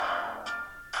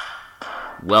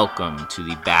Welcome to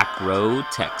the Back Row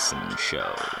Texans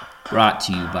Show. Brought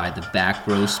to you by the Back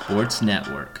Row Sports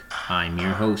Network. I'm your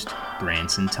host,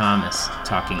 Branson Thomas,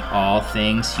 talking all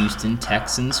things Houston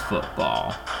Texans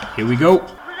football. Here we go. We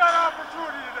got an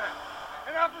opportunity today.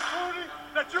 An opportunity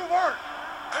that you've earned.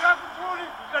 An opportunity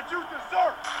that you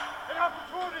deserve. An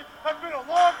opportunity that's been a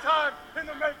long time in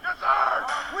the making. Yes, sir!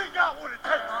 We got what it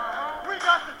takes. We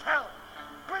got the talent.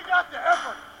 We got the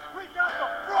effort. We got the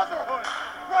brotherhood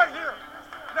right here.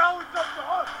 Now it's up to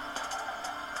us.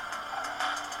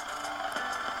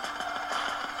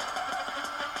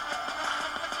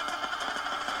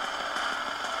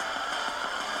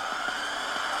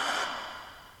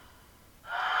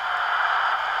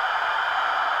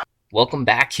 Welcome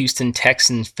back, Houston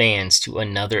Texans fans, to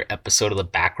another episode of the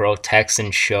Back Row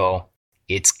Texans Show.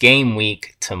 It's game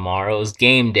week. Tomorrow's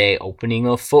game day, opening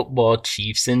of football,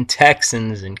 Chiefs and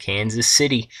Texans in Kansas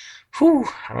City. Whew,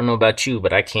 I don't know about you,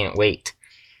 but I can't wait.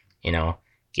 You know,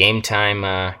 game time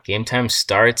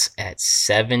starts at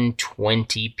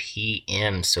 7:20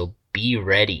 p.m., so be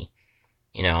ready.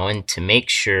 You know, and to make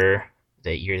sure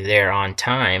that you're there on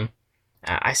time,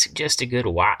 I suggest a good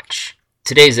watch.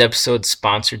 Today's episode is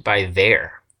sponsored by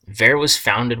Veer. Veer was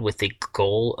founded with a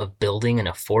goal of building an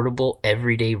affordable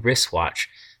everyday wristwatch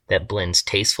that blends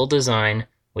tasteful design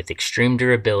with extreme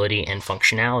durability and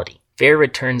functionality. Veer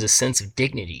returns a sense of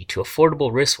dignity to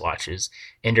affordable wristwatches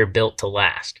and are built to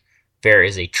last. Veer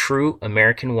is a true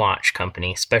American watch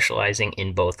company specializing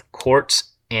in both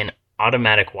quartz and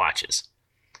automatic watches.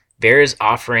 Veer is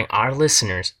offering our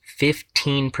listeners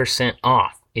 15%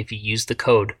 off if you use the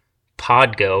code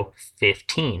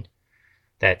PODGO15.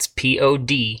 That's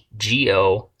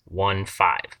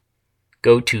PODGO15.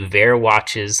 Go to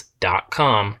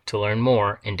veerwatches.com to learn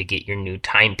more and to get your new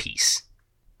timepiece.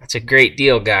 That's a great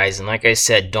deal, guys, and like I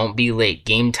said, don't be late.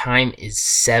 Game time is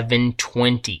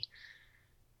 7:20.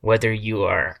 Whether you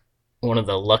are one of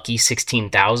the lucky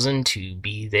 16,000 to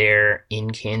be there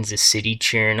in Kansas City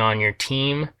cheering on your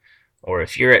team, or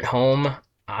if you're at home,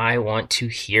 I want to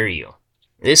hear you.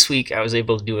 This week, I was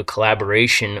able to do a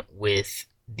collaboration with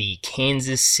the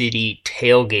Kansas City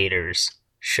Tailgaters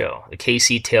show, the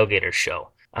KC Tailgaters show.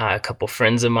 A couple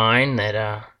friends of mine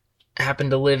that happen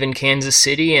to live in Kansas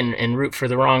City and root for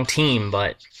the wrong team,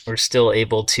 but we're still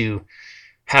able to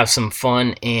have some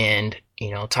fun and,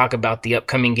 talk about the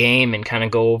upcoming game and kind of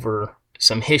go over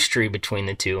some history between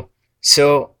the two.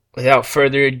 So without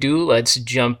further ado, let's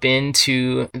jump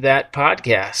into that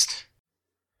podcast.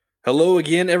 Hello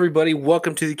again, everybody.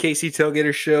 Welcome to the KC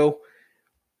Tailgater Show,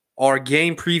 our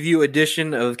game preview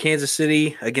edition of Kansas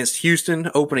City against Houston,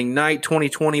 opening night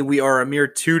 2020. We are a mere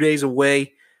 2 days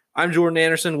away. I'm Jordan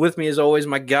Anderson. With me, as always,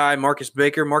 my guy, Marcus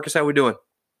Baker. Marcus, how we doing?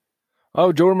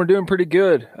 Oh, Jordan, we're doing pretty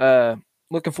good.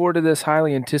 Looking forward to this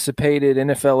highly anticipated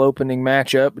NFL opening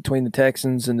matchup between the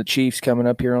Texans and the Chiefs coming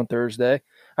up here on Thursday.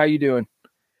 How you doing?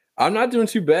 I'm not doing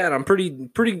too bad. I'm pretty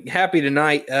happy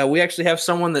tonight. We actually have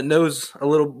someone that knows a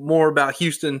little more about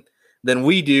Houston than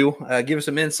we do. Give us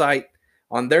some insight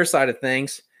on their side of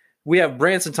things. We have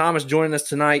Branson Thomas joining us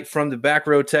tonight from the Back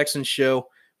Row Texans Show.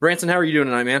 Branson, how are you doing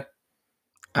tonight, man?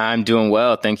 I'm doing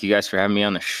well. Thank you guys for having me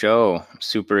on the show. I'm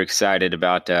super excited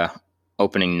about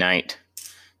opening night.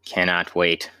 Cannot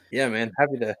wait. Yeah, man.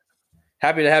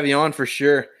 Happy to have you on for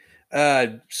sure.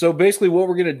 So basically what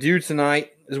we're going to do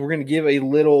tonight is we're going to give a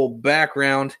little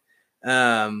background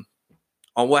on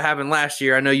what happened last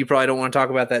year. I know you probably don't want to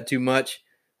talk about that too much.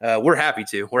 We're happy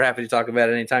to. We're happy to talk about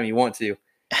it anytime you want to.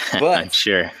 But I'm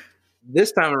sure.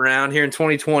 This time around here in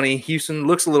 2020, Houston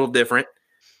looks a little different.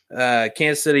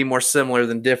 Kansas City more similar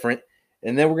than different.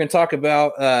 And then we're going to talk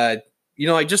about,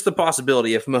 just the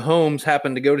possibility if Mahomes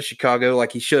happened to go to Chicago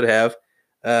like he should have,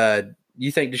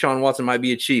 you think Deshaun Watson might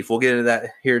be a Chief. We'll get into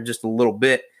that here in just a little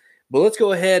bit. But let's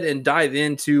go ahead and dive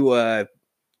into,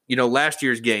 last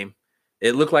year's game.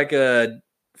 It looked like a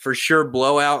for sure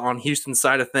blowout on Houston's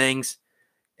side of things.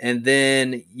 And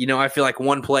then, I feel like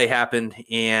one play happened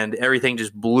and everything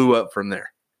just blew up from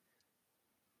there.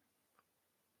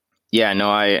 Yeah,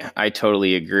 no, I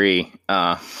totally agree.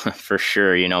 For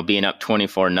sure, being up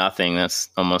 24-0, that's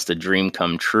almost a dream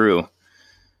come true.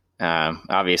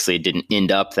 Obviously, it didn't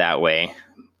end up that way.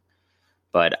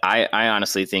 But I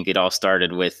honestly think it all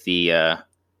started with the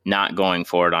not going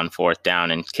for it on fourth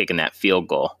down and kicking that field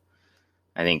goal.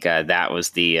 I think that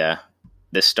was the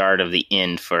start of the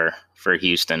end for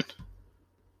Houston.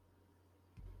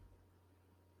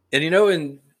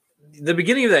 And, in the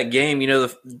beginning of that game,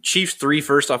 the Chiefs' three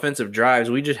first offensive drives,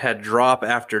 we just had drop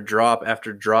after drop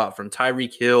after drop from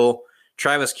Tyreek Hill,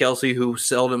 Travis Kelce, who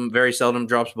very seldom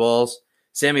drops balls.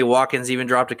 Sammy Watkins even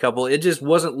dropped a couple. It just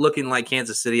wasn't looking like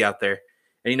Kansas City out there.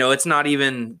 And it's not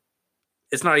even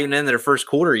in their first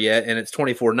quarter yet, and it's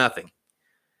 24-0.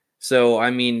 So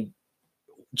I mean,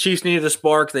 Chiefs needed a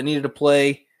spark. They needed to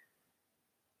play.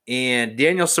 And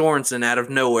Daniel Sorensen, out of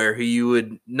nowhere, who you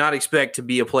would not expect to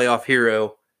be a playoff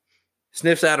hero,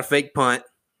 sniffs out a fake punt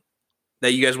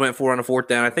that you guys went for on a fourth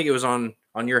down. I think it was on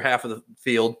your half of the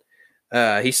field.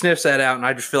 He sniffs that out, and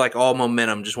I just feel like all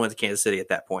momentum just went to Kansas City at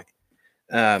that point.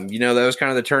 That was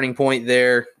kind of the turning point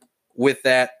there. With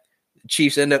that, the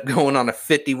Chiefs end up going on a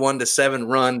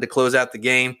 51-7 run to close out the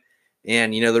game,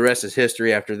 and the rest is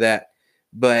history after that.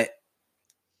 But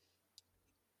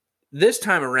this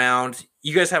time around,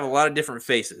 you guys have a lot of different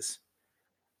faces.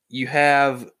 You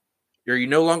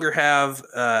no longer have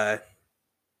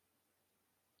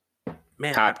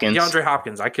Hopkins. DeAndre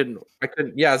Hopkins. I couldn't.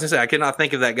 Yeah, I was gonna say I could not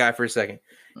think of that guy for a second.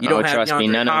 You don't have trust DeAndre me,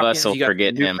 none Hopkins. of us will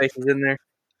forget him. Faces in there.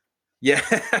 Yeah,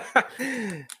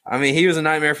 I mean, he was a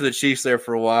nightmare for the Chiefs there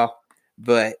for a while,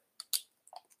 but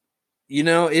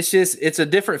it's a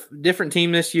different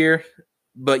team this year.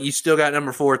 But you still got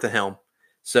number 4 at the helm,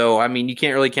 so I mean, you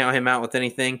can't really count him out with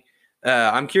anything.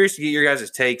 I'm curious to get your guys'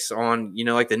 takes on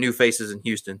like the new faces in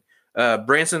Houston.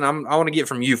 Branson, I want to get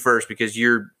from you first because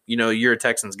you're a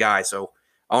Texans guy, so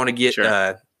I want to get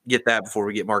that before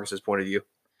we get Marcus's point of view.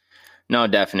 No,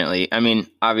 definitely. I mean,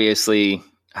 obviously,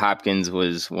 Hopkins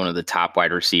was one of the top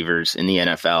wide receivers in the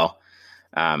NFL.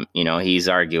 He's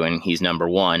arguing he's number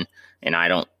 1, and I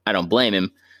don't blame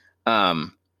him.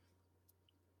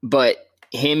 But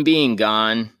him being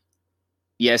gone,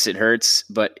 yes, it hurts,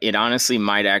 but it honestly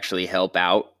might actually help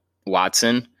out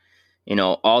Watson.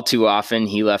 All too often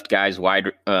he left guys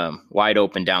wide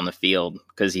open down the field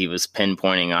because he was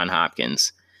pinpointing on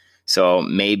Hopkins. So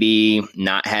maybe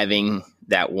not having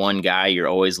that one guy you're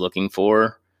always looking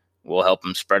for will help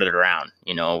him spread it around.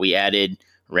 We added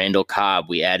Randall Cobb.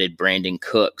 We added Brandon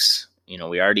Cooks.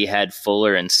 We already had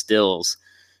Fuller and Stills.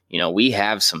 We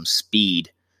have some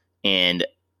speed, and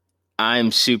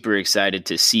I'm super excited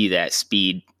to see that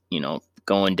speed,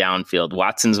 going downfield.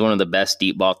 Watson's one of the best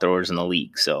deep ball throwers in the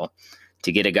league. So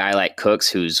to get a guy like Cooks,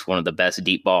 who's one of the best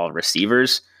deep ball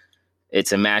receivers,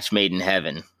 it's a match made in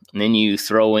heaven. And then you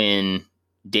throw in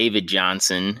David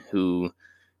Johnson, who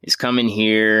is coming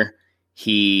here.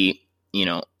 He,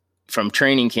 from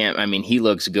training camp, I mean, he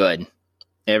looks good.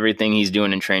 Everything he's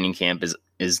doing in training camp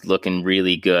is looking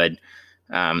really good.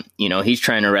 He's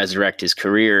trying to resurrect his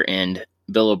career, and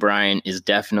Bill O'Brien is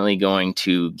definitely going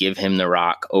to give him the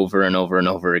rock over and over and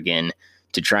over again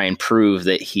to try and prove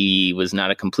that he was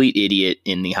not a complete idiot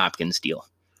in the Hopkins deal.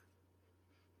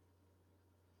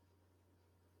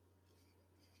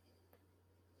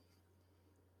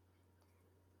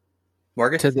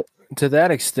 Marcus? To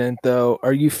that extent, though,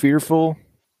 are you fearful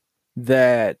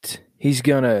that he's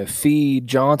going to feed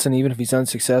Johnson even if he's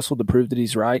unsuccessful to prove that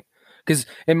he's right? Because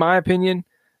in my opinion,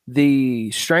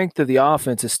 the strength of the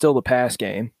offense is still the pass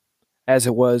game, as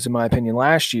it was, in my opinion,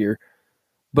 last year,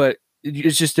 but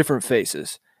it's just different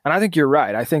faces. And I think you're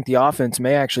right. I think the offense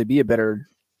may actually be a better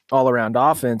all-around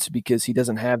offense because he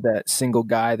doesn't have that single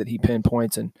guy that he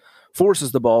pinpoints and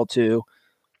forces the ball to.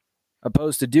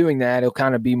 Opposed to doing that, he'll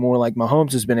kind of be more like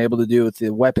Mahomes has been able to do with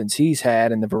the weapons he's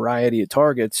had and the variety of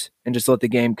targets and just let the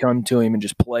game come to him and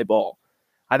just play ball.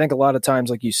 I think a lot of times,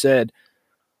 like you said,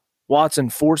 Watson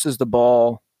forces the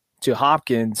ball to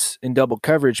Hopkins in double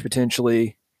coverage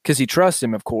potentially because he trusts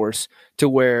him, of course, to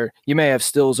where you may have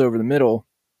Stills over the middle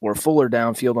or Fuller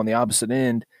downfield on the opposite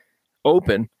end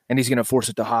open, and he's going to force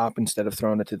it to Hop instead of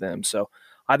throwing it to them. So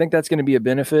I think that's going to be a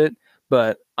benefit,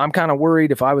 but I'm kind of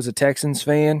worried if I was a Texans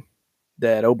fan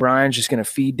that O'Brien's just going to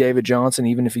feed David Johnson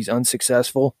even if he's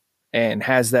unsuccessful and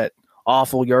has that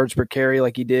awful yards per carry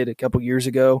like he did a couple years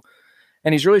ago.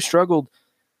 And he's really struggled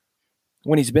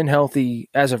when he's been healthy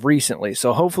as of recently.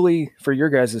 So hopefully for your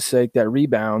guys' sake that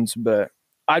rebounds, but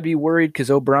I'd be worried because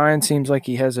O'Brien seems like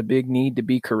he has a big need to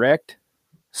be correct.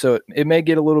 So it may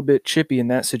get a little bit chippy in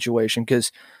that situation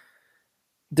because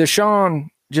Deshaun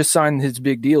just signed his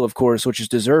big deal, of course, which is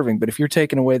deserving. But if you're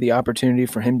taking away the opportunity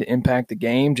for him to impact the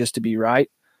game just to be right,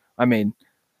 I mean,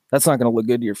 that's not going to look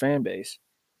good to your fan base.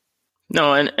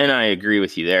 No, and I agree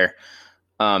with you there.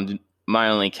 My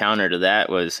only counter to that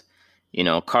was,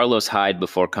 Carlos Hyde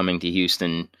before coming to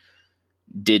Houston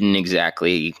didn't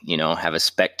exactly, have a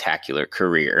spectacular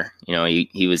career.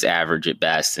 He was average at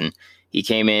best, and he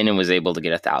came in and was able to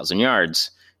get 1,000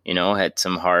 yards, had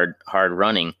some hard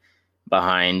running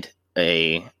behind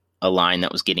a line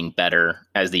that was getting better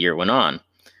as the year went on.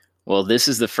 Well, this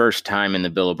is the first time in the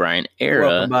Bill O'Brien era.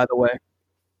 Welcome, by the way.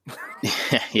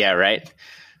 Yeah, right.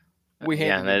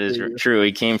 That is true.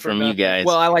 He came from you guys.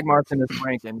 Well, I like Martin as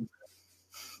Franken.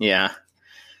 Yeah.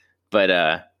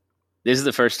 But this is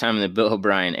the first time in the Bill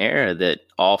O'Brien era that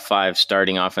all 5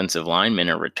 starting offensive linemen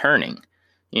are returning.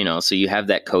 So you have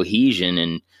that cohesion,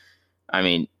 and I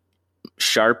mean,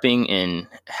 Sharping and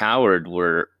Howard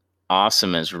were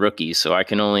awesome as rookies, so I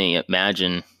can only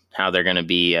imagine how they're going to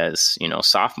be as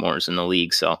sophomores in the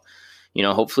league. So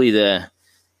hopefully the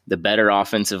better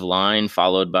offensive line,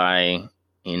 followed by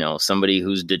somebody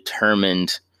who's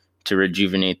determined to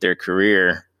rejuvenate their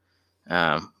career,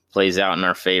 plays out in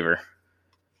our favor.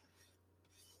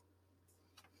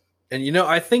 And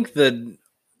I think that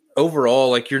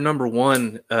overall, like, your number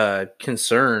one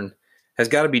concern has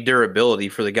got to be durability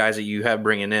for the guys that you have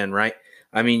bringing in, right?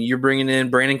 I mean, you're bringing in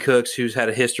Brandon Cooks, who's had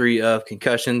a history of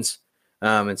concussions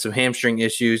and some hamstring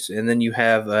issues, and then you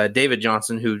have David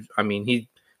Johnson, who, I mean,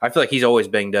 I feel like he's always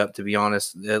banged up, to be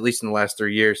honest, at least in the last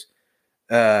 3 years.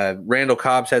 Randall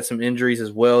Cobb's had some injuries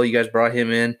as well. You guys brought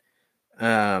him in.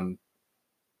 Vernon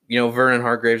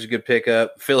Hargrave's a good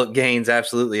pickup. Phillip Gaines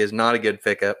absolutely is not a good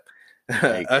pickup.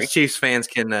 Us Chiefs fans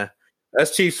can agree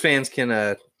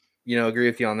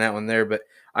with you on that one there. But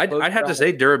I'd have to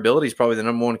say durability is probably the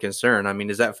number one concern. I mean,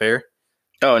 is that fair?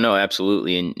 Oh, no,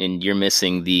 absolutely. And you're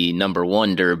missing the number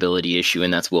one durability issue,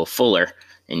 and that's Will Fuller.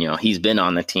 And he's been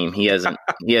on the team. He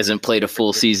hasn't played a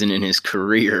full season in his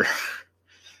career.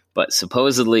 But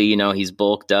supposedly, he's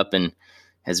bulked up and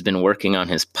has been working on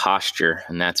his posture,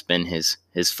 and that's been his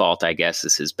fault, I guess,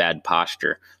 is his bad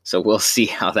posture. So we'll see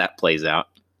how that plays out.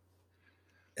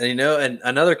 And and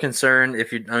another concern,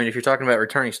 if you're talking about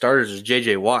returning starters, is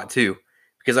J.J. Watt too,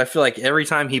 because I feel like every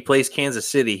time he plays Kansas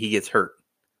City, he gets hurt.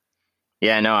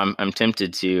 Yeah, no, I'm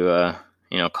tempted to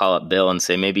call up Bill and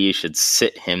say maybe you should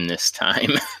sit him this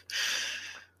time.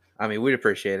 I mean, we'd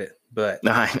appreciate it, but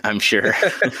I'm sure.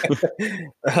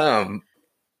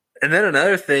 And then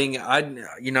another thing, I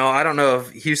don't know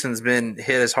if Houston's been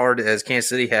hit as hard as Kansas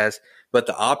City has, but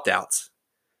the opt-outs.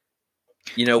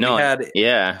 I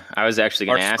was actually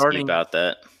going to ask you about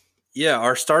that. Yeah,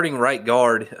 our starting right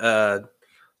guard,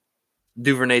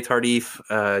 Duvernay Tardif,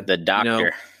 the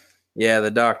doctor.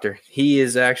 The doctor. He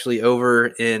is actually over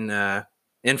in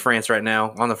France right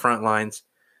now on the front lines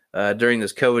during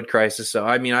this COVID crisis. So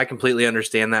I mean, I completely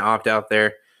understand that opt-out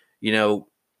there.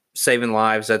 Saving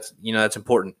lives, that's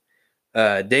important.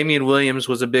 Damian Williams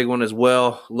was a big one as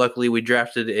well. Luckily, we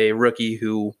drafted a rookie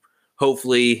who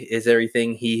hopefully is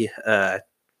everything he,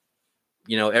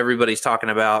 everybody's talking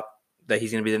about, that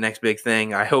he's going to be the next big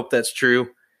thing. I hope that's true.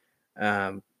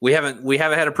 We haven't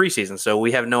had a preseason, so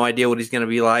we have no idea what he's going to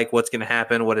be like, what's going to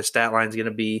happen, what his stat line is going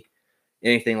to be,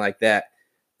 anything like that.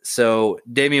 So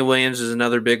Damian Williams is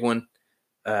another big one.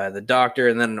 The doctor,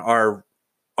 and then our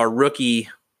rookie,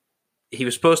 he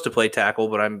was supposed to play tackle,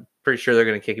 but I'm pretty sure they're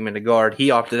going to kick him into guard. He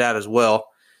opted out as well.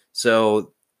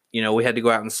 So, we had to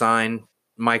go out and sign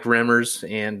Mike Remmers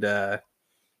and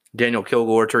Daniel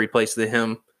Kilgore to replace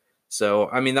him. So,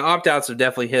 I mean, the opt-outs have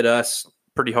definitely hit us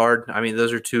pretty hard. I mean,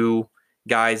 those are two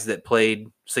guys that played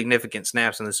significant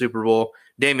snaps in the Super Bowl.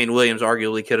 Damian Williams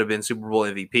arguably could have been Super Bowl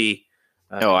MVP.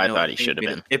 I thought he should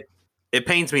have been. It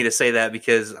pains me to say that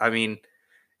because, I mean,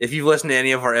 if you've listened to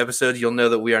any of our episodes, you'll know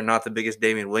that we are not the biggest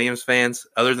Damian Williams fans,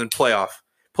 other than playoff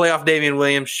Damian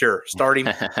Williams. Sure, starting,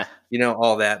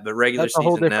 all that, but regular That's a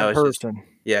whole season, different no, person.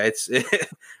 it's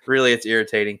really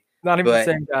irritating. Not even the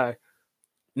same guy.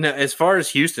 No, as far as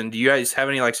Houston, do you guys have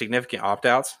any significant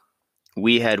opt-outs?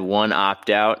 We had one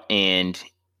opt-out, and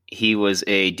he was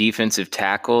a defensive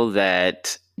tackle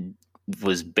that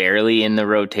was barely in the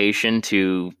rotation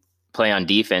to play on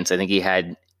defense. I think he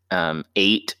had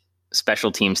 8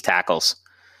 special teams tackles.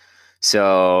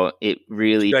 So it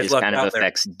really just kind of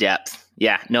affects depth.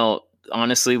 Yeah, no,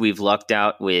 honestly, we've lucked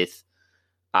out with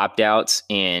opt-outs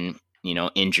and,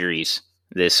 injuries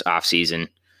this offseason.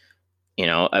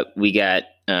 We got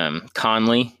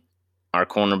Conley, our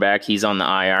cornerback. He's on the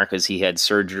IR because he had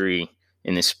surgery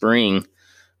in the spring.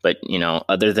 But,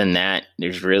 other than that,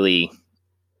 there's really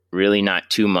not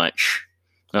too much.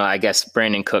 I guess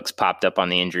Brandon Cooks popped up on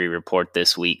the injury report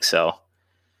this week, so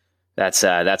that's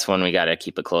one we got to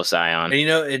keep a close eye on.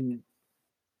 And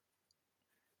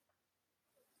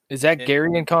is that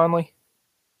Gary and Conley?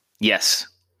 Yes,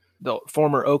 the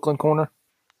former Oakland corner.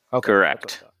 Okay.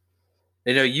 Correct.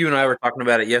 You and I were talking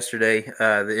about it yesterday.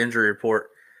 The injury report.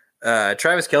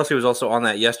 Travis Kelce was also on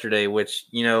that yesterday, which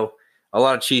a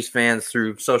lot of Chiefs fans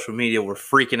through social media were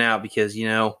freaking out because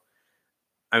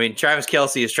Travis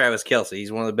Kelce is Travis Kelce.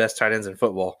 He's one of the best tight ends in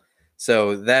football.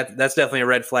 So that's definitely a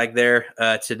red flag there.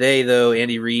 Today, though,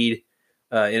 Andy Reid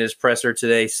in his presser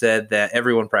today said that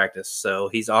everyone practiced. So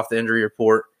he's off the injury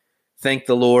report. Thank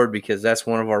the Lord, because that's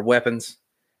one of our weapons.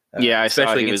 I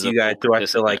especially against you guys, who I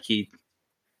feel like he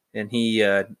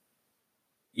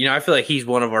I feel like he's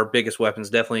one of our biggest weapons,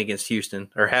 definitely against Houston,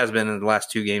 or has been in the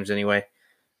last 2 games anyway.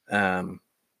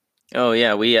 Oh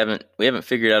yeah, we haven't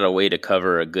figured out a way to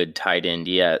cover a good tight end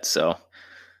yet, so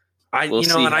we'll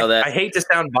see how that. I hate to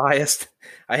sound biased.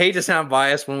 I hate to sound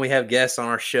biased when we have guests on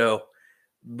our show,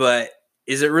 but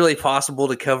is it really possible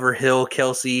to cover Hill,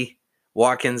 Kelsey,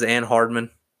 Watkins, and Hardman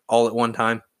all at one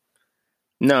time?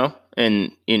 No,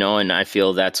 and I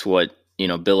feel that's what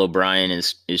Bill O'Brien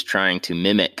is trying to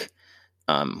mimic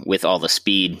with all the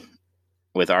speed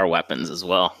with our weapons as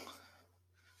well.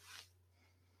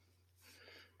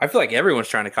 I feel like everyone's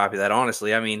trying to copy that.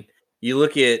 Honestly, I mean, you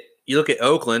look at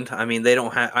Oakland. I mean, they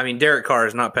don't have. I mean, Derek Carr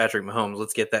is not Patrick Mahomes.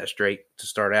 Let's get that straight to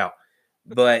start out.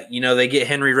 But they get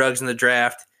Henry Ruggs in the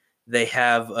draft. They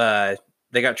have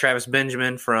they got Travis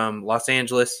Benjamin from Los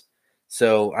Angeles.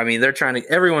 So I mean,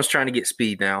 everyone's trying to get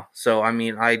speed now. So I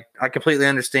mean, I completely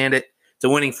understand it. It's a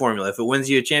winning formula. If it wins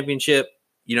you a championship,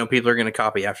 people are going to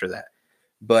copy after that.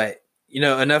 But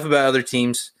enough about other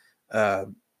teams.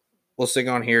 We'll stick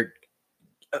on here.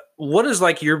 What is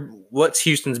what's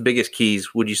Houston's biggest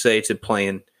keys, would you say, to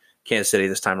playing Kansas City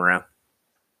this time around?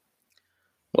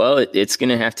 Well, it's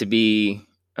going to have to be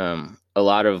a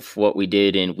lot of what we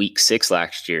did in Week 6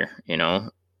 last year.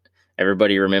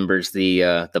 Everybody remembers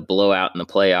the blowout in the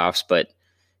playoffs, but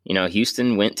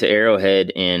Houston went to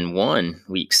Arrowhead and won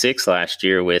Week 6 last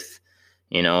year with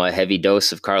a heavy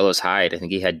dose of Carlos Hyde. I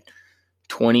think he had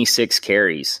 26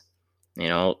 carries.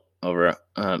 Over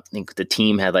I think the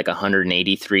team had like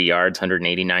 183 yards,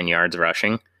 189 yards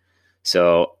rushing.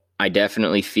 So I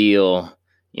definitely feel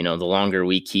the longer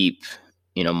we keep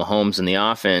Mahomes and the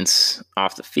offense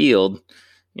off the field,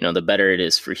 the better it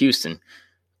is for Houston.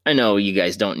 I know you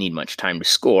guys don't need much time to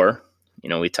score.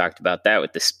 We talked about that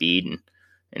with the speed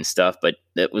and stuff, but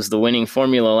that was the winning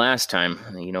formula last time.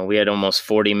 We had almost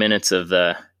 40 minutes of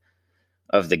the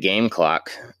game clock.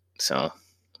 So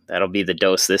that'll be the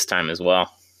dose this time as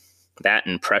well. That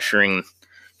and pressuring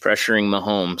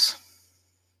Mahomes.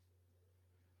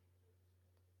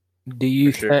 Do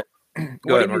you sure.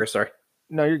 Go ahead, Marcus? Sorry.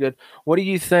 No, you're good. What do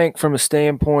you think from a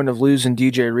standpoint of losing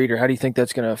DJ Reader? How do you think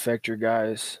that's going to affect your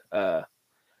guys?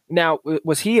 Now,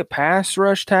 was he a pass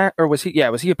rush or was he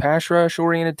a pass rush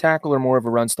oriented tackle or more of a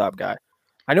run stop guy?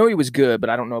 I know he was good, but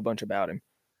I don't know a bunch about him.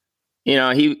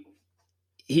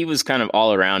 He was kind of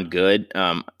all around good.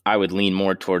 I would lean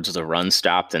more towards the run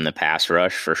stop than the pass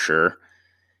rush for sure.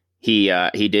 He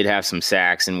did have some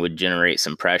sacks and would generate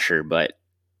some pressure, but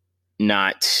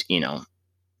not to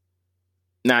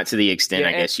the extent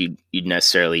I guess you'd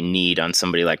necessarily need on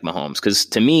somebody like Mahomes. Because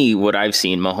to me, what I've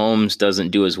seen, Mahomes doesn't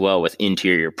do as well with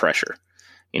interior pressure.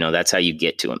 That's how you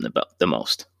get to him the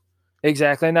most.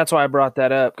 Exactly, and that's why I brought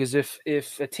that up, because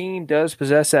if a team does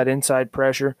possess that inside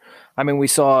pressure, I mean, we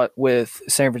saw it with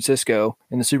San Francisco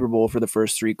in the Super Bowl for the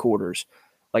first 3 quarters.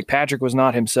 Like, Patrick was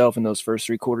not himself in those first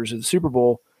 3 quarters of the Super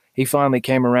Bowl. He finally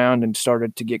came around and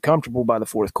started to get comfortable by the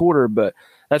 4th quarter, but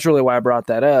that's really why I brought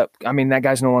that up. I mean, that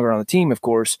guy's no longer on the team, of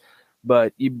course,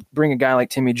 but you bring a guy like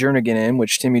Timmy Jernigan in,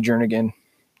 which Timmy Jernigan,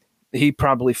 he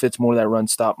probably fits more of that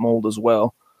run-stop mold as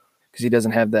well, because he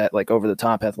doesn't have that like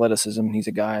over-the-top athleticism. He's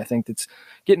a guy I think that's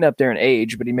getting up there in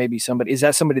age, but he may be somebody. Is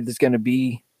that somebody that's going to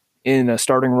be in a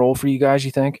starting role for you guys,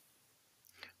 you think?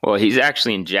 Well, he's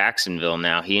actually in Jacksonville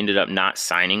now. He ended up not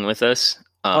signing with us.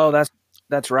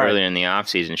 That's right. Earlier in the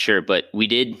offseason, sure. But we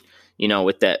did,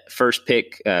 with that first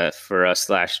pick for us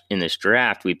in this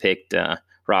draft, we picked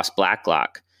Ross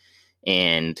Blacklock.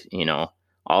 And,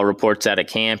 all reports out of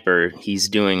camp are he's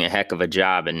doing a heck of a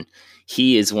job. And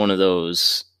he is one of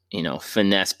those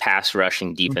finesse pass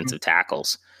rushing defensive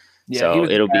tackles. Yeah, so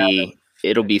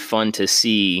it'll be fun to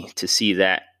see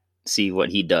what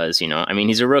he does. I mean,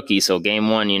 he's a rookie, so game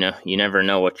one, you never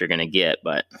know what you're going to get,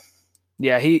 but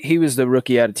yeah, he was the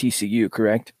rookie out of TCU,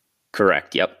 correct?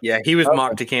 Correct. Yep. Yeah, he was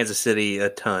mocked to Kansas City a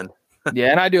ton.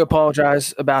 Yeah, and I do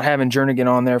apologize about having Jernigan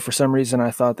on there. For some reason,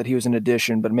 I thought that he was an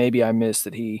addition, but maybe I missed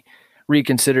that he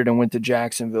reconsidered and went to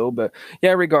Jacksonville. But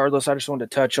yeah, regardless, I just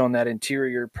wanted to touch on that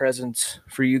interior presence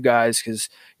for you guys, because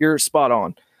you're spot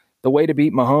on. The way to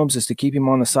beat Mahomes is to keep him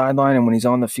on the sideline, and when he's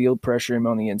on the field, pressure him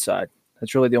on the inside.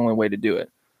 That's really the only way to do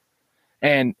it.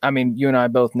 And, I mean, you and I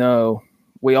both know,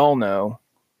 we all know,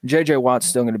 J.J. Watt's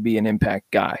still going to be an impact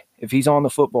guy. If he's on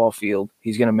the football field,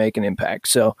 he's going to make an impact.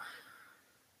 So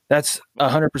that's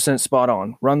 100% spot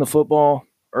on. Run the football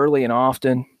early and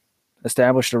often,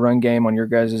 establish a run game on your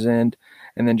guys' end,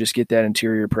 and then just get that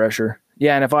interior pressure.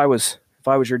 Yeah, and if I was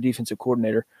your defensive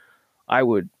coordinator, I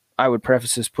would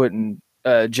preface this putting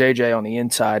JJ on the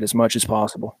inside as much as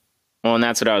possible. Well, and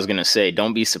that's what I was going to say.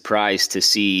 Don't be surprised to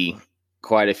see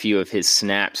quite a few of his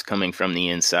snaps coming from the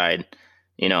inside.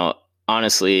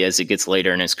 honestly, as it gets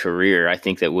later in his career, I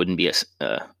think that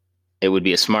it would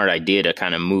be a smart idea to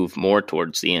kind of move more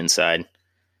towards the inside.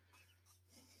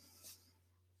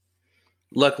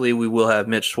 Luckily, we will have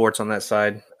Mitch Schwartz on that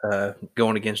side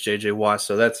going against J.J. Watt,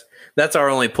 so that's our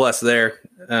only plus there.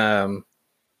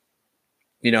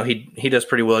 He does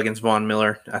pretty well against Von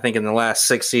Miller. I think in the last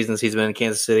 6 seasons he's been in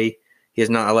Kansas City, he has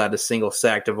not allowed a single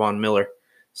sack to Von Miller.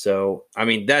 So, I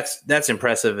mean, that's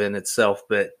impressive in itself.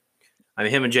 But, I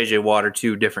mean, him and J.J. Watt are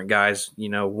 2 different guys.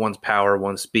 One's power,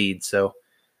 one's speed. So,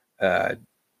 but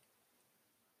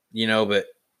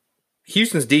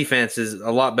Houston's defense is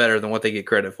a lot better than what they get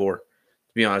credit for,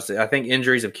 to be honest. I think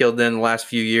injuries have killed them the last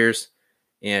few years.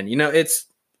 And,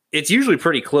 it's usually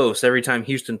pretty close every time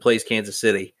Houston plays Kansas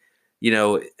City.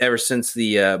 Ever since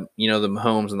the the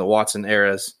Mahomes and the Watson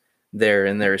eras there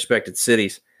in their respected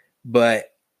cities. But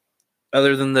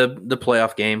other than the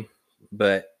playoff game,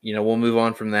 but we'll move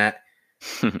on from that.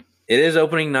 It is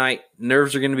opening night.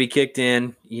 Nerves are going to be kicked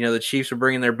in. The Chiefs are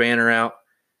bringing their banner out,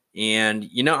 and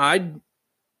I'm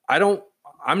not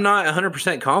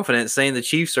 100% confident saying the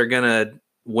Chiefs are going to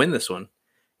win this one.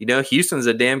 Houston's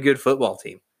a damn good football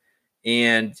team.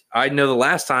 And I know the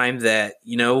last time that,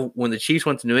 when the Chiefs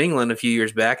went to New England a few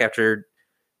years back after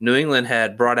New England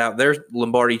had brought out their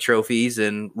Lombardi trophies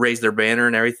and raised their banner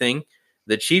and everything,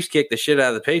 the Chiefs kicked the shit out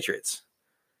of the Patriots.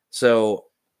 So,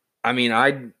 I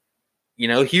mean,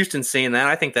 Houston seeing that,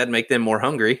 I think that'd make them more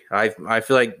hungry. I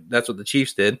feel like that's what the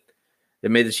Chiefs did.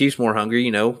 It made the Chiefs more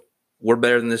hungry. We're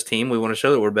better than this team. We want to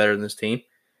show that we're better than this team.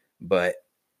 But,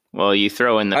 well, you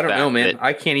throw in the I don't know, man. that-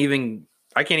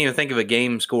 I can't even think of a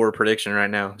game score prediction right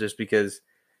now just because,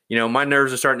 my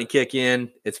nerves are starting to kick in.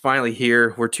 It's finally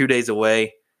here. We're 2 days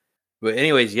away. But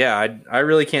anyways, yeah, I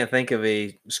really can't think of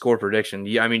a score prediction. Do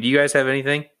you guys have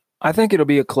anything? I think it'll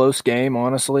be a close game,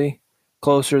 honestly,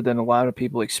 closer than a lot of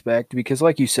people expect because,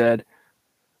 like you said,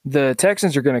 the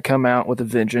Texans are going to come out with a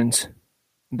vengeance.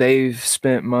 They've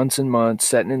spent months and months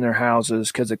sitting in their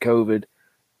houses because of COVID,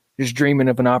 just dreaming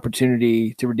of an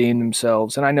opportunity to redeem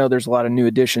themselves. And I know there's a lot of new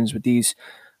additions with these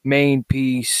main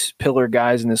piece pillar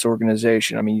guys in this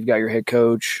organization. I mean, you've got your head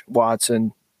coach,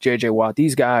 Watson, J.J. Watt.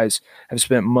 These guys have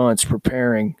spent months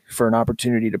preparing for an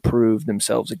opportunity to prove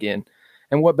themselves again.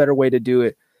 And what better way to do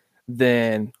it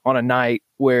than on a night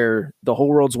where the whole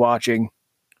world's watching,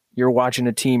 you're watching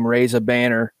a team raise a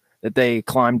banner that they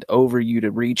climbed over you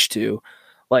to reach to.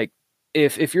 Like,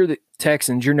 if you're the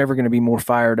Texans, you're never going to be more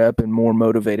fired up and more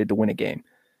motivated to win a game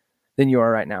than you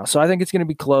are right now. So I think it's going to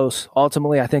be close.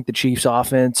 Ultimately, I think the Chiefs'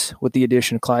 offense, with the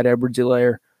addition of Clyde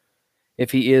Edwards-Helaire,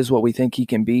 if he is what we think he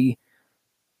can be,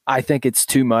 I think it's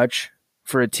too much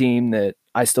for a team that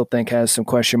I still think has some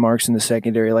question marks in the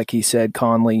secondary. Like he said,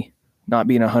 Conley not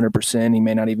being 100%. He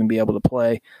may not even be able to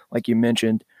play, like you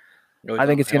mentioned. I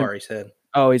think it's going to.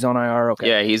 Oh, he's on IR? Okay.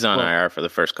 Yeah, he's on IR for the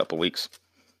first couple weeks.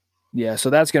 Yeah, so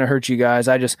that's going to hurt you guys.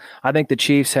 I think the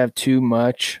Chiefs have too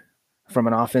much from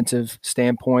an offensive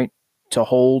standpoint to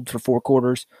hold for 4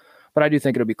 quarters, but I do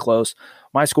think it'll be close.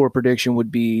 My score prediction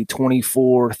would be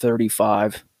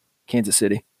 24-35 Kansas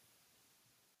City.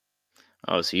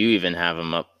 Oh, so you even have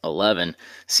them up 11.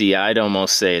 See, I'd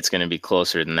almost say it's going to be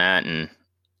closer than that. And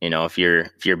if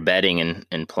you're betting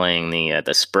and playing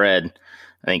the spread,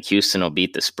 I think Houston will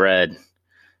beat the spread.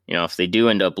 If they do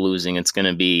end up losing, it's going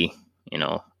to be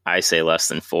I say less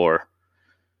than 4.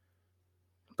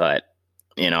 But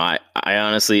I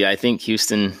honestly I think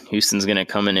Houston's going to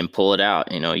come in and pull it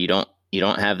out. You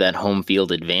don't have that home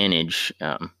field advantage.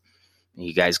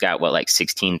 You guys got like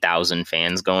 16,000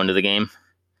 fans going to the game.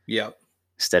 Yep.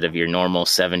 Instead of your normal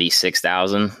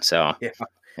 76,000. So yeah.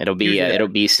 it'll be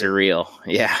surreal.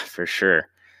 Yeah, for sure.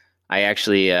 I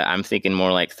actually I'm thinking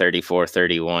more like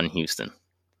 34-31 Houston.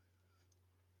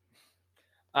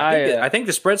 I think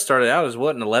the spread started out as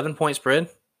what, an 11-point spread?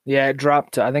 Yeah, it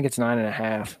dropped to, I think it's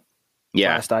 9.5.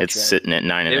 Yeah, it's checked. Sitting at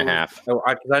 9.5.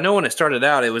 I know when it started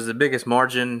out, it was the biggest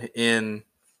margin in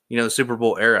the Super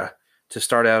Bowl era to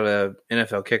start out a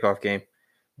NFL kickoff game.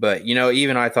 But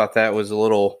even I thought that was a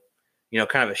little,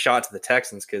 kind of a shot to the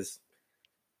Texans because,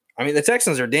 the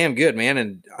Texans are damn good, man.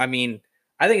 And I think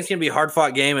it's going to be a hard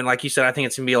fought game. And like you said, I think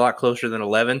it's going to be a lot closer than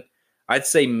 11. I'd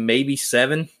say maybe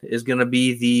 7 is going to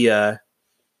be the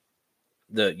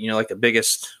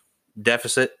biggest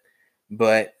deficit.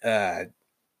 But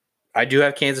I do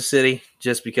have Kansas City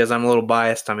just because I'm a little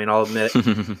biased. I'll admit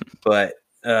it. But,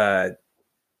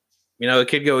 it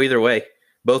could go either way.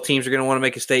 Both teams are going to want to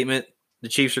make a statement. The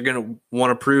Chiefs are going to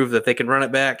want to prove that they can run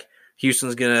it back.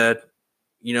 Houston's going to,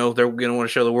 they're going to want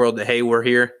to show the world that, hey, we're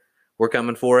here. We're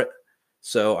coming for it.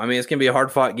 So, it's going to be a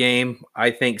hard-fought game. I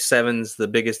think 7's the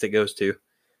biggest it goes to.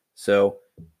 So,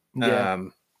 yeah.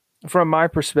 From my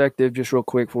perspective, just real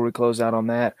quick before we close out on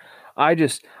that, I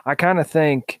kind of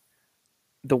think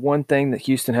the one thing that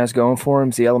Houston has going for him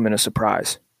is the element of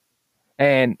surprise.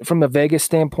 And from a Vegas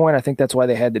standpoint, I think that's why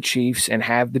they had the Chiefs and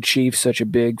have the Chiefs such a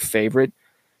big favorite.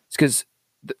 It's because,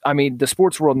 I mean, the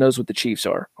sports world knows what the Chiefs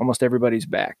are. Almost everybody's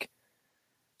back.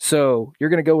 So you're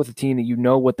going to go with a team that you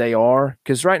know what they are.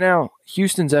 Because right now,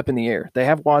 Houston's up in the air. They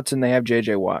have Watson, they have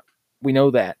J.J. Watt. We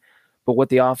know that. But what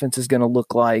the offense is going to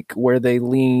look like, where they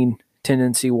lean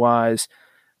tendency-wise,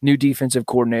 new defensive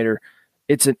coordinator,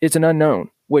 it's an unknown,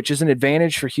 which is an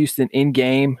advantage for Houston in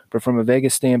game. But from a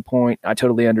Vegas standpoint, I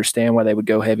totally understand why they would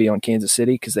go heavy on Kansas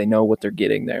City because they know what they're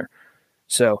getting there.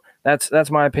 So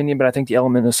that's my opinion. But I think the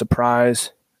element of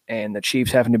surprise and the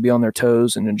Chiefs having to be on their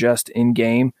toes and adjust in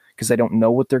game because they don't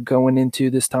know what they're going into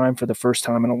this time for the first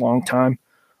time in a long time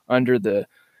under the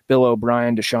Bill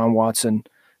O'Brien, Deshaun Watson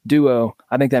duo,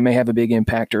 I think that may have a big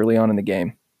impact early on in the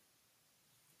game.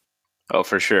 Oh,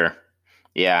 for sure.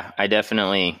 Yeah, I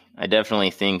definitely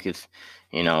think if,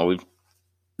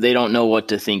 they don't know what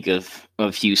to think of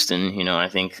Houston. I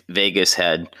think Vegas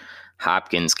had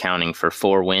Hopkins counting for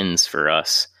 4 wins for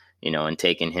us, and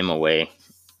taking him away.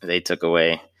 They took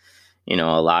away, a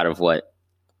lot of what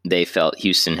they felt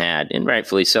Houston had, and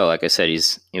rightfully so. Like I said,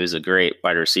 he was a great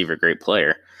wide receiver, great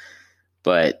player.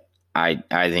 But I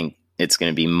think it's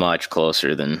going to be much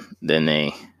closer than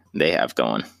they have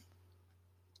going.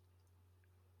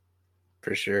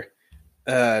 For sure.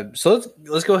 So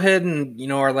let's go ahead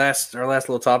and our last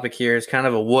little topic here is kind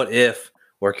of a what if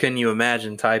or can you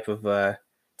imagine type of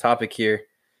topic here.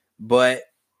 But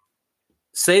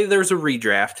say there's a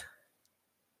redraft,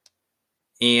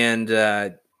 and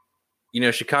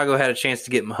Chicago had a chance to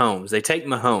get Mahomes. They take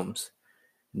Mahomes.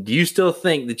 Do you still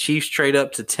think the Chiefs trade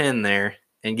up to 10 there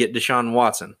and get Deshaun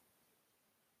Watson?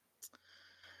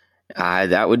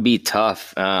 That would be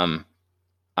tough.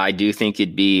 I do think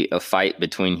it'd be a fight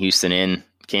between Houston and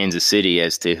Kansas City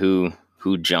as to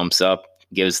who jumps up,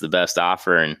 gives the best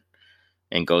offer,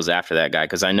 and goes after that guy.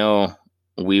 Because I know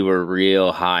we were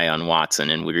real high on Watson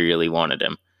and we really wanted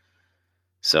him.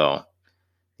 So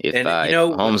if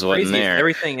Holmes wasn't there,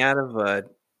 everything out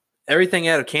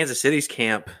of Kansas City's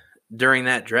camp during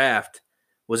that draft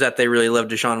was that they really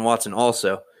loved Deshaun Watson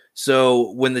also.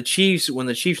 So when the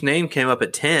Chiefs name came up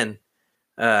at 10,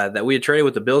 that we had traded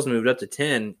with the Bills and moved up to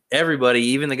 10, everybody,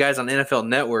 even the guys on NFL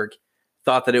Network,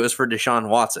 thought that it was for Deshaun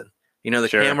Watson. The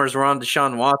cameras were on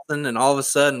Deshaun Watson, and all of a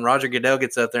sudden Roger Goodell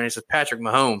gets up there and he says Patrick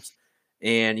Mahomes.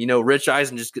 And, Rich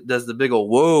Eisen just does the big old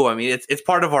whoa. I mean, it's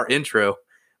part of our intro,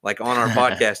 like on our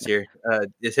podcast here,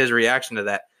 is his reaction to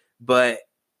that. But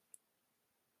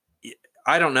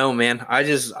I don't know, man.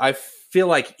 I feel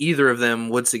like either of them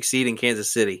would succeed in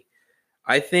Kansas City.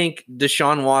 I think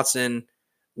Deshaun Watson,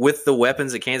 with the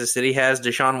weapons that Kansas City has,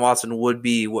 Deshaun Watson would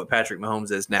be what Patrick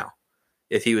Mahomes is now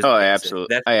if he was. Oh,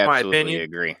 absolutely. That's I my absolutely opinion.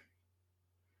 Agree.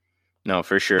 No,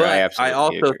 for sure. But I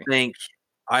absolutely agree.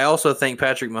 I also think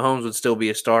Patrick Mahomes would still be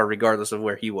a star regardless of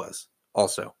where he was.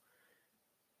 Also,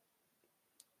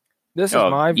 this is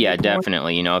my viewpoint.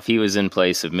 Definitely. If he was in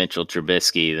place of Mitchell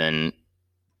Trubisky, then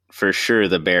for sure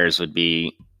the Bears would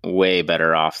be way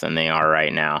better off than they are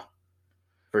right now.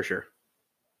 For sure.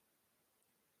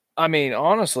 I mean,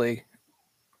 honestly,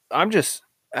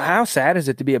 how sad is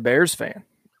it to be a Bears fan?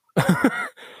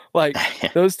 Like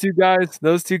those two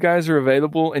guys are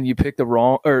available and you pick the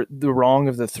wrong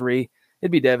of the three.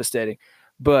 It'd be devastating.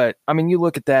 But I mean, you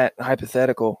look at that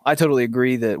hypothetical. I totally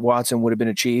agree that Watson would have been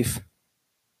a Chief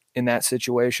in that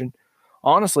situation.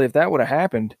 Honestly, if that would have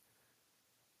happened,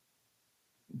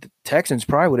 the Texans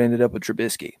probably would have ended up with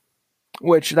Trubisky,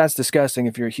 which that's disgusting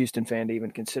if you're a Houston fan to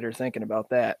even consider thinking about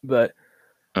that. But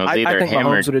I think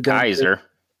Mahomes would have done Kaiser.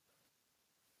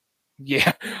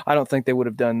 Yeah, I don't think they would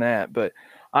have done that, but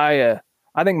I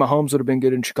think Mahomes would have been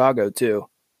good in Chicago too.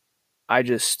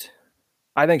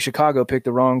 I think Chicago picked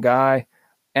the wrong guy,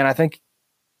 and I think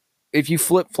if you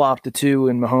flip-flop the two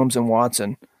in Mahomes and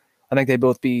Watson, I think they'd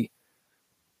both be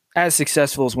as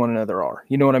successful as one another are.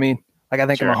 You know what I mean? Like I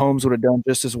think Mahomes would have done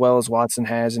just as well as Watson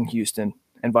has in Houston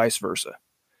and vice versa.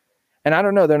 And I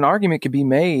don't know, an argument could be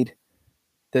made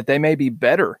that they may be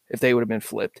better if they would have been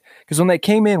flipped. Because when they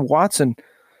came in, Watson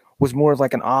was more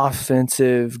like an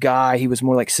offensive guy. He was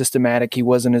more like systematic. He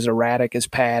wasn't as erratic as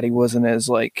Pat. He wasn't as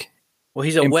like... Well,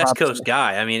 he's a West Coast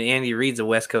guy. I mean, Andy Reid's a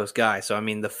West Coast guy. So, I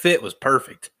mean, the fit was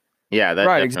perfect. Yeah, that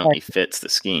definitely fits the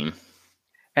scheme.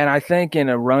 And I think in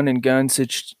a run and gun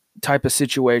type of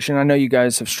situation, I know you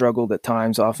guys have struggled at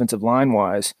times offensive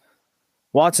line-wise.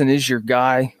 Watson is your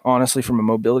guy, honestly, from a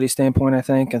mobility standpoint, I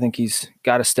think. I think he's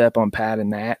got a step on Pat in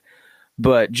that.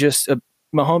 But just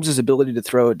Mahomes' ability to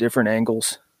throw at different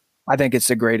angles I think it's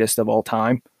the greatest of all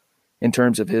time in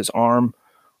terms of his arm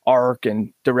arc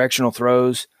and directional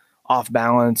throws off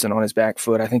balance and on his back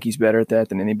foot. I think he's better at that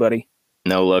than anybody.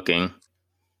 No looking.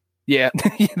 Yeah,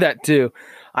 that too.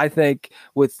 I think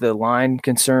with the line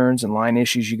concerns and line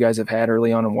issues you guys have had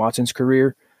early on in Watson's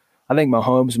career, I think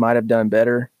Mahomes might have done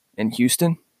better in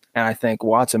Houston, and I think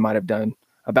Watson might have done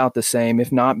about the same,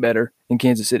 if not better, in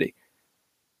Kansas City.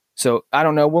 So I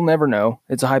don't know. We'll never know.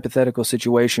 It's a hypothetical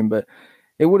situation, but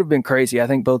it would have been crazy. I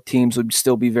think both teams would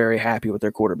still be very happy with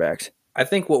their quarterbacks. I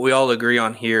think what we all agree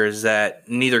on here is that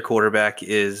neither quarterback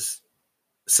is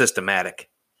systematic.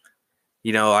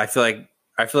 I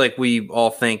feel like we all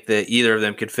think that either of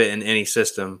them could fit in any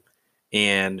system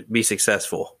and be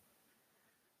successful.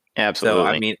 Absolutely. So,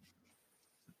 I mean,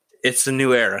 it's a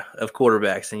new era of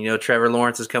quarterbacks. And, Trevor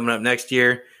Lawrence is coming up next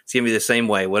year. It's going to be the same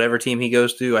way. Whatever team he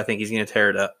goes to, I think he's going to tear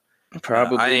it up.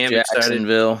 Probably I am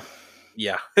Jacksonville. Excited.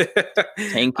 Yeah.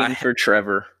 Tanking for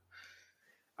Trevor.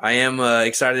 I am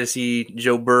excited to see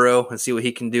Joe Burrow and see what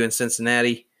he can do in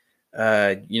Cincinnati.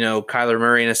 Kyler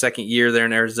Murray in a second year there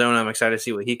in Arizona. I'm excited to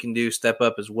see what he can do, step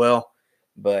up as well.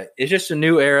 But it's just a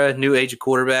new era, new age of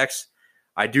quarterbacks.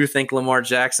 I do think Lamar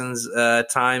Jackson's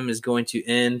time is going to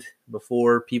end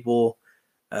before people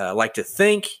like to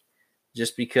think,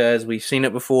 just because we've seen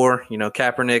it before.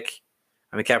 Kaepernick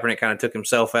kind of took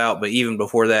himself out, but even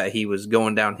before that, he was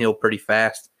going downhill pretty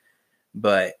fast.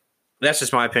 But that's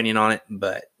just my opinion on it.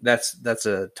 But that's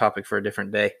a topic for a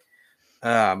different day.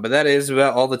 But that is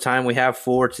about all the time we have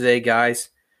for today, guys.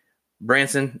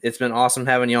 Branson, it's been awesome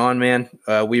having you on, man.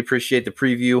 We appreciate the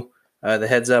preview, the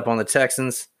heads up on the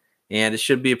Texans, and it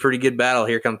should be a pretty good battle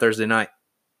here come Thursday night.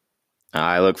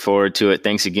 I look forward to it.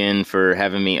 Thanks again for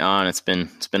having me on. It's been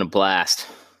a blast.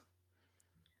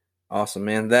 Awesome,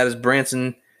 man. That is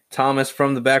Branson Thomas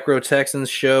from the Back Row Texans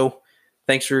show.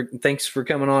 Thanks for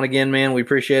coming on again, man. We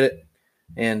appreciate it,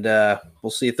 and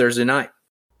we'll see you Thursday night.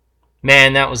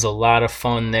 Man, that was a lot of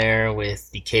fun there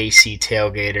with the KC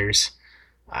Tailgaters.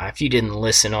 If you didn't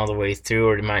listen all the way through,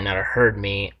 or you might not have heard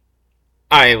me,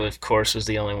 I, of course, was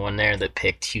the only one there that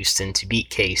picked Houston to beat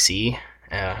KC.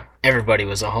 Everybody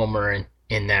was a homer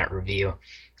in that review.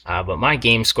 But my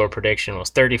game score prediction was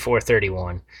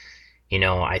 34-31.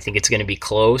 I think it's going to be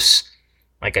close.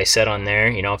 Like I said on there,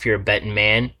 if you're a betting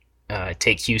man,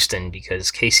 take Houston,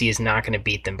 because KC is not going to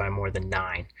beat them by more than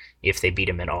 9 if they beat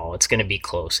them at all. It's going to be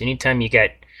close. Anytime you got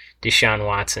Deshaun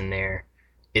Watson there,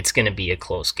 it's going to be a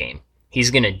close game. He's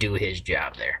going to do his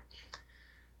job there.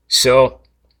 So,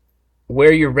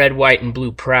 wear your red, white, and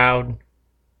blue proud,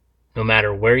 no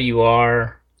matter where you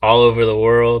are, all over the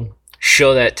world.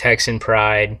 Show that Texan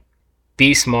pride.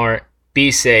 Be smart.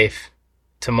 Be safe.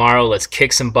 Tomorrow, let's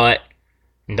kick some butt.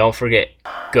 And don't forget,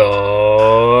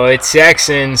 go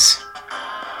Texans!